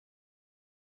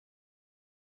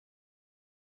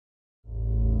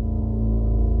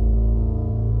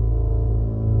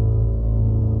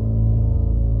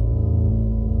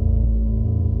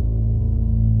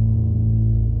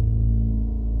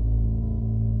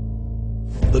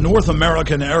The North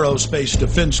American Aerospace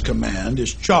Defense Command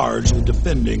is charged with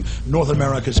defending North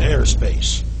America's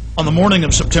airspace. On the morning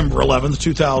of September 11,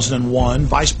 2001,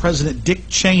 Vice President Dick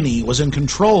Cheney was in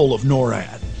control of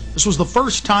NORAD. This was the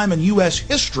first time in U.S.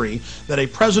 history that a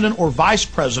president or vice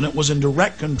president was in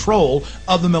direct control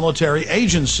of the military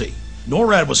agency.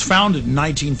 NORAD was founded in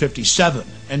 1957,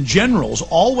 and generals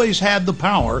always had the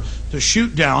power to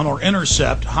shoot down or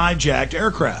intercept hijacked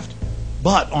aircraft.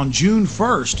 But on June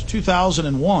 1st,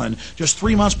 2001, just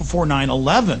 3 months before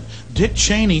 9/11, Dick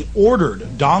Cheney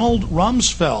ordered Donald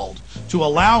Rumsfeld to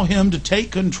allow him to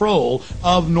take control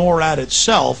of NORAD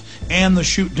itself and the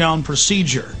shoot-down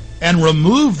procedure, and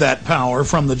remove that power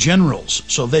from the generals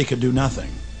so they could do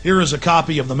nothing. Here is a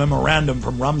copy of the memorandum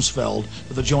from Rumsfeld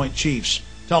to the Joint Chiefs,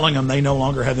 telling them they no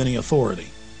longer have any authority.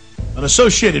 An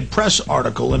Associated Press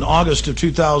article in August of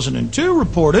 2002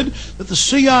 reported that the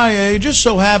CIA just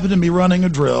so happened to be running a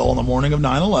drill on the morning of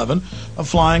 9/11 of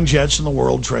flying jets in the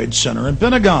World Trade Center and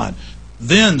Pentagon.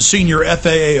 Then senior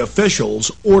FAA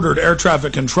officials ordered air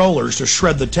traffic controllers to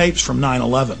shred the tapes from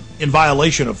 9/11 in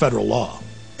violation of federal law.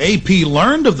 AP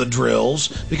learned of the drills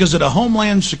because at a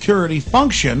Homeland Security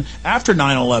function after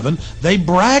 9/11, they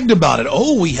bragged about it.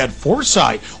 Oh, we had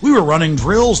foresight. We were running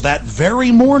drills that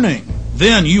very morning.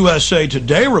 Then USA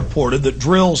Today reported that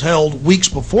drills held weeks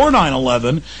before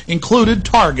 9/11 included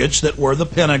targets that were the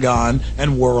Pentagon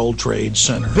and World Trade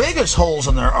Center. Biggest holes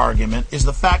in their argument is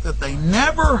the fact that they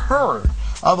never heard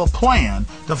of a plan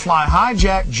to fly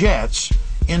hijacked jets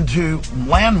into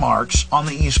landmarks on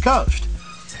the East Coast.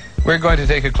 We're going to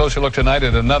take a closer look tonight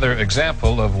at another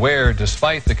example of where,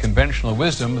 despite the conventional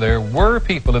wisdom, there were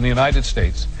people in the United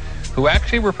States who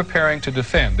actually were preparing to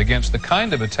defend against the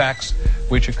kind of attacks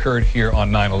which occurred here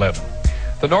on 9/11.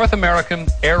 The North American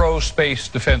Aerospace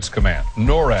Defense Command,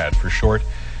 NORAD for short,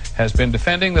 has been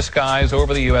defending the skies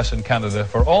over the U.S. and Canada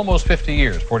for almost 50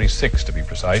 years, 46 to be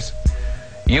precise.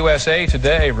 USA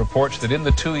Today reports that in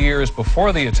the 2 years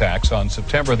before the attacks on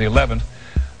September the 11th,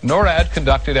 NORAD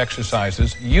conducted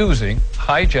exercises using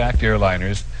hijacked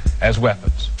airliners as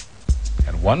weapons.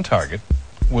 And one target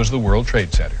was the World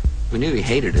Trade Center. We knew he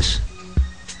hated us.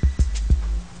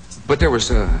 But there was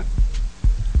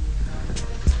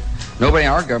nobody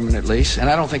in our government, at least, and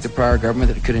I don't think the prior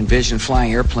government, that could envision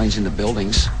flying airplanes into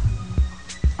buildings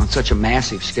on such a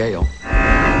massive scale.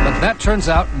 But that turns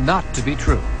out not to be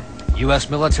true. U.S.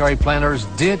 military planners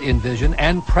did envision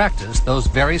and practice those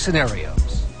very scenarios.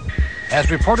 As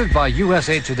reported by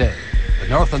USA Today, the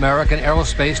North American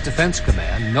Aerospace Defense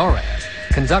Command, NORAD,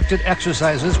 conducted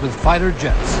exercises with fighter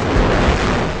jets,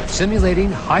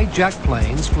 simulating hijacked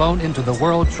planes flown into the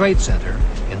World Trade Center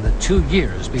in the 2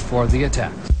 years before the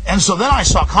attack. And so then I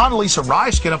saw Condoleezza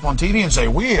Rice get up on TV and say,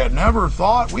 we had never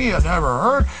thought, we had never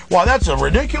heard. Why, that's a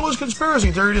ridiculous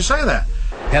conspiracy theory to say that.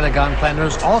 Pentagon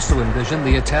planners also envisioned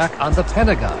the attack on the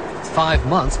Pentagon 5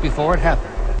 months before it happened.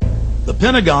 The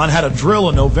Pentagon had a drill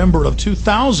in November of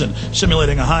 2000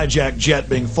 simulating a hijacked jet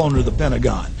being flown to the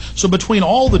Pentagon. So between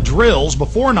all the drills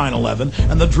before 9/11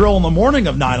 and the drill in the morning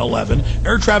of 9/11,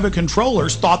 air traffic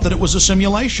controllers thought that it was a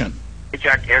simulation.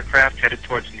 Hijacked aircraft headed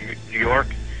towards New York.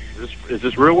 Is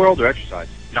this real world or exercise?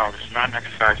 No, this is not an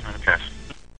exercise, not a test.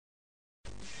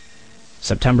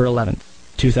 September 11th,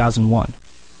 2001.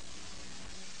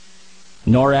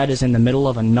 NORAD is in the middle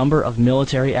of a number of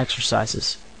military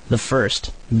exercises. The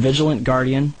first, Vigilant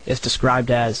Guardian, is described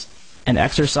as an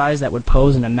exercise that would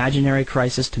pose an imaginary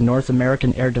crisis to North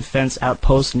American air defense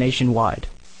outposts nationwide.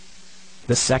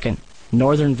 The second,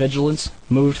 Northern Vigilance,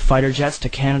 moved fighter jets to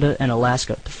Canada and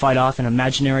Alaska to fight off an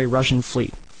imaginary Russian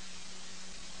fleet.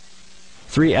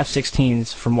 3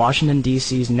 F-16s from Washington,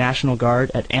 D.C.'s National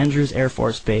Guard at Andrews Air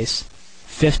Force Base,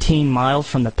 15 miles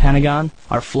from the Pentagon,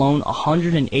 are flown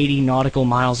 180 nautical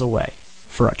miles away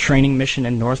for a training mission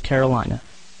in North Carolina.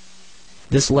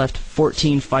 This left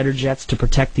 14 fighter jets to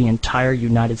protect the entire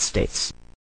United States.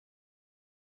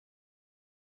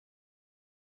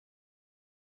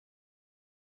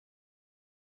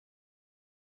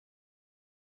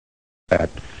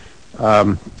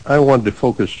 I wanted to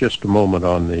focus just a moment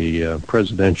on the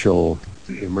Presidential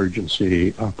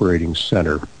Emergency Operating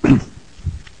Center.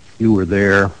 You were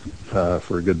there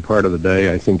for a good part of the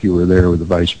day. I think you were there with the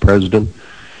Vice President.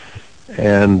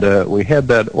 And we had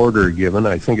that order given,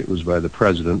 I think it was by the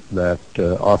President, that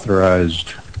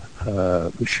authorized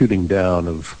the shooting down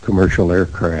of commercial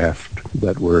aircraft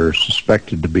that were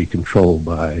suspected to be controlled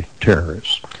by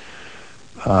terrorists.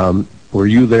 Were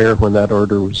you there when that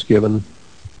order was given?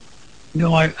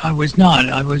 No, I was not.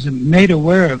 I was made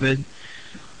aware of it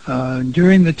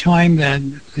during the time that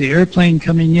the airplane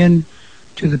coming in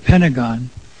to the Pentagon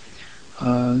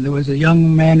There was a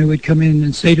young man who would come in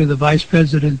and say to the vice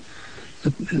president,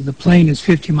 the plane is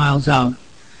 50 miles out.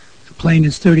 The plane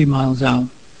is 30 miles out.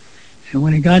 And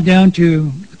when it got down to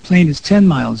the plane is 10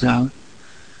 miles out,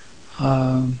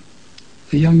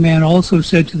 the young man also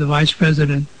said to the vice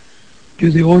president,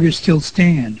 do the orders still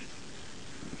stand?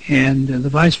 And the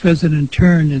vice president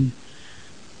turned and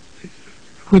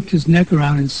whipped his neck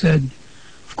around and said,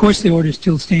 of course the orders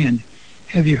still stand.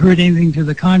 Have you heard anything to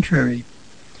the contrary?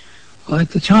 Well, at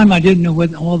the time I didn't know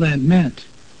what all that meant.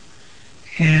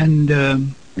 And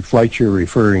the flight you're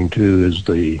referring to is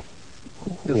the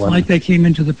flight that came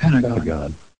into the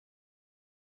Pentagon.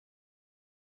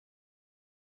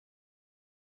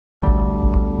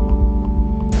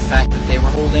 The fact that they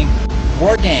were holding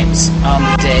war games on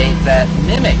the day that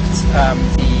mimicked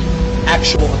the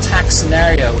actual attack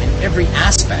scenario in every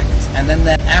aspect, and then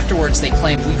that afterwards they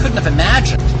claimed we couldn't have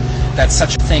imagined that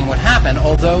such a thing would happen,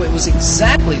 although it was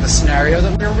exactly the scenario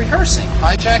that we were rehearsing.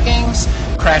 Hijackings,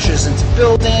 crashes into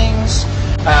buildings,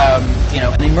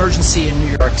 an emergency in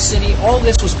New York City, all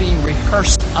this was being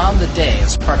rehearsed on the day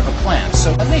as part of a plan.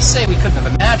 So when they say we couldn't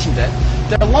have imagined it,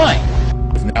 they're lying.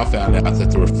 We've now found out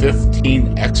that there were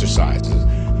 15 exercises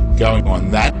going on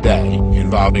that day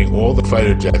involving all the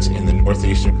fighter jets in the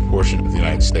northeastern portion of the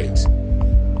United States.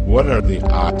 What are the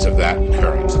odds of that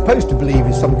occurring? Supposed to believe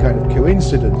is some kind of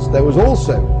coincidence. There was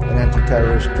also an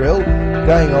anti-terrorist drill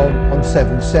going on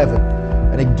 7/7.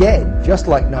 And again, just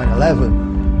like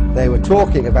 9/11, they were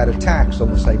talking about attacks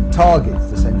on the same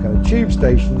targets, the same kind of tube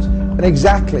stations, and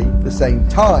exactly the same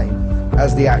time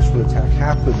as the actual attack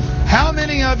happened. How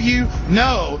many of you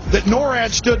know that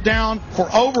NORAD stood down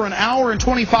for over an hour and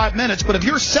 25 minutes, but if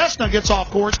your Cessna gets off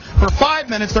course for 5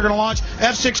 minutes, they're going to launch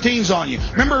F-16s on you?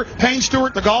 Remember Payne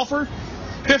Stewart, the golfer?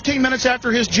 15 minutes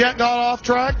after his jet got off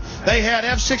track, they had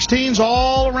F-16s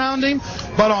all around him.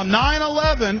 But on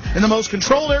 9/11, in the most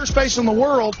controlled airspace in the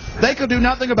world, they could do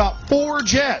nothing about 4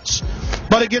 jets.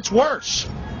 But it gets worse.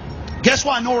 Guess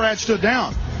why NORAD stood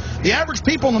down? The average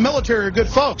people in the military are good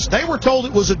folks. They were told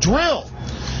it was a drill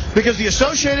because the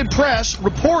Associated Press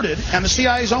reported, and the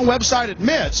CIA's own website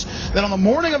admits, that on the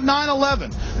morning of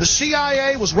 9/11, the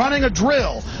CIA was running a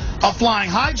drill of flying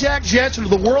hijacked jets into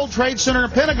the World Trade Center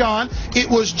and Pentagon. It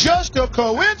was just a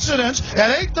coincidence.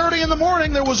 At 8:30 in the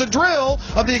morning, there was a drill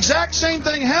of the exact same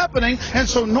thing happening, and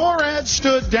so NORAD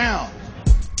stood down.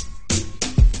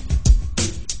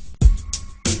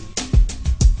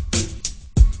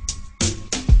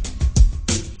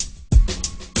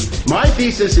 My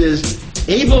thesis is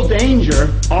Abel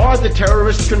Danger are the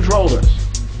terrorist controllers.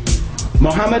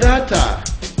 Mohammed Atta,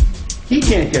 he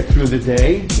can't get through the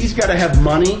day. He's got to have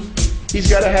money. He's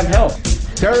got to have help.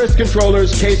 Terrorist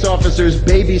controllers, case officers,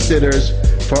 babysitters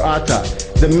for Atta.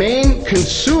 The main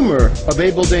consumer of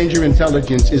Abel Danger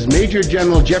intelligence is Major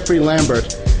General Jeffrey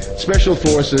Lambert, Special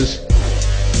Forces.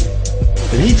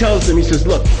 And he tells them, he says,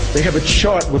 look, they have a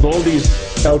chart with all these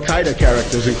Al-Qaeda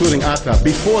characters, including Atta,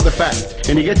 before the fact.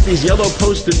 And he gets these yellow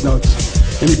Post-it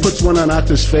notes, and he puts one on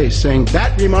Atta's face, saying,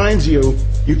 that reminds you,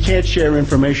 you can't share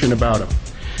information about him.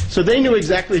 So they knew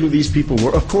exactly who these people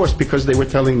were, of course, because they were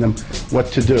telling them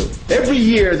what to do. Every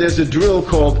year, there's a drill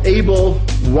called Able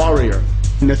Warrior.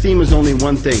 And the theme is only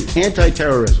one thing,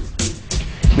 anti-terrorism.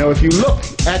 Now, if you look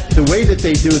at the way that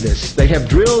they do this, they have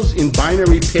drills in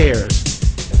binary pairs.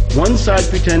 One side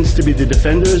pretends to be the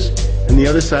defenders, and the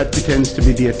other side pretends to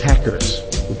be the attackers,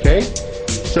 okay?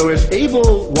 So if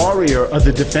Able Warrior are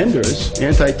the defenders,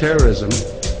 anti-terrorism,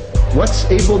 what's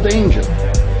Able Danger?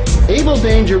 Able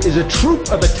Danger is a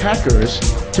troop of attackers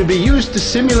to be used to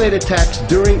simulate attacks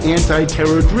during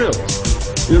anti-terror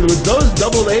drills. In other words, those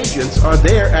double agents are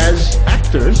there as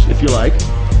actors, if you like,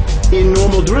 in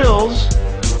normal drills,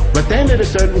 but then at a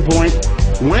certain point,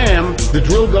 wham, the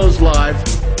drill goes live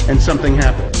and something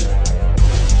happens.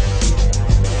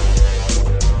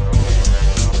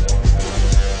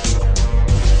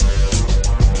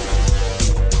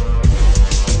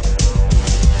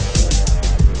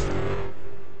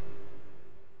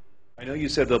 I know you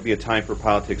said there'll be a time for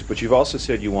politics, but you've also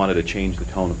said you wanted to change the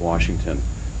tone of Washington.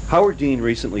 Howard Dean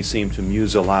recently seemed to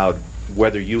muse aloud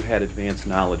whether you had advanced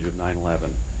knowledge of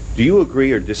 9/11. Do you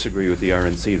agree or disagree with the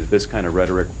RNC that this kind of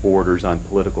rhetoric borders on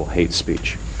political hate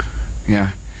speech?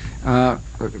 Yeah.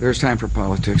 Look, there's time for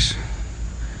politics.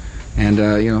 And,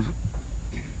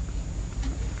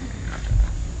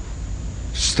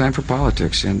 it's time for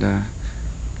politics. And,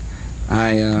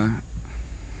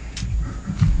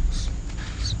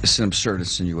 it's an absurd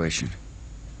insinuation.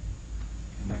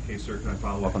 In that case, sir, can I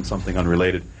follow up on something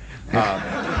unrelated?